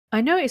I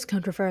know it's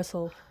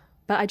controversial,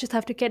 but I just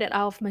have to get it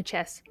out of my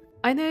chest.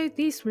 I know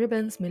these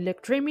ribbons may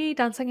look dreamy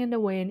dancing in the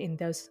wind in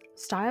those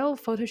style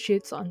photo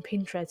shoots on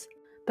Pinterest,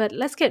 but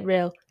let's get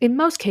real. In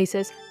most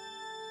cases,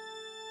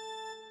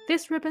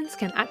 these ribbons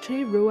can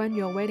actually ruin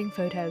your wedding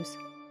photos.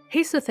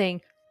 Here's the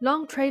thing,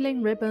 long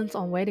trailing ribbons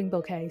on wedding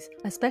bouquets,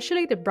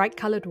 especially the bright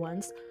colored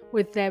ones,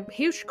 with their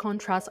huge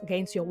contrast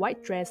against your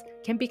white dress,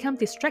 can become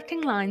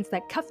distracting lines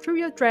that cut through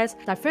your dress,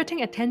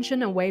 diverting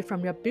attention away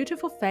from your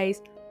beautiful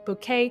face,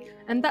 bouquet,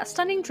 and that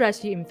stunning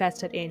dress you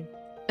invested in.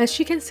 As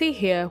you can see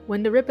here,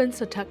 when the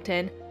ribbons are tucked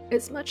in,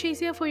 it's much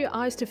easier for your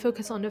eyes to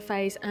focus on the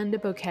face and the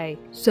bouquet.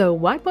 So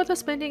why bother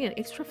spending an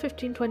extra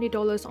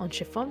 $15–20 on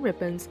chiffon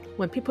ribbons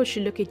when people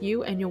should look at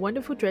you and your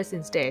wonderful dress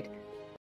instead?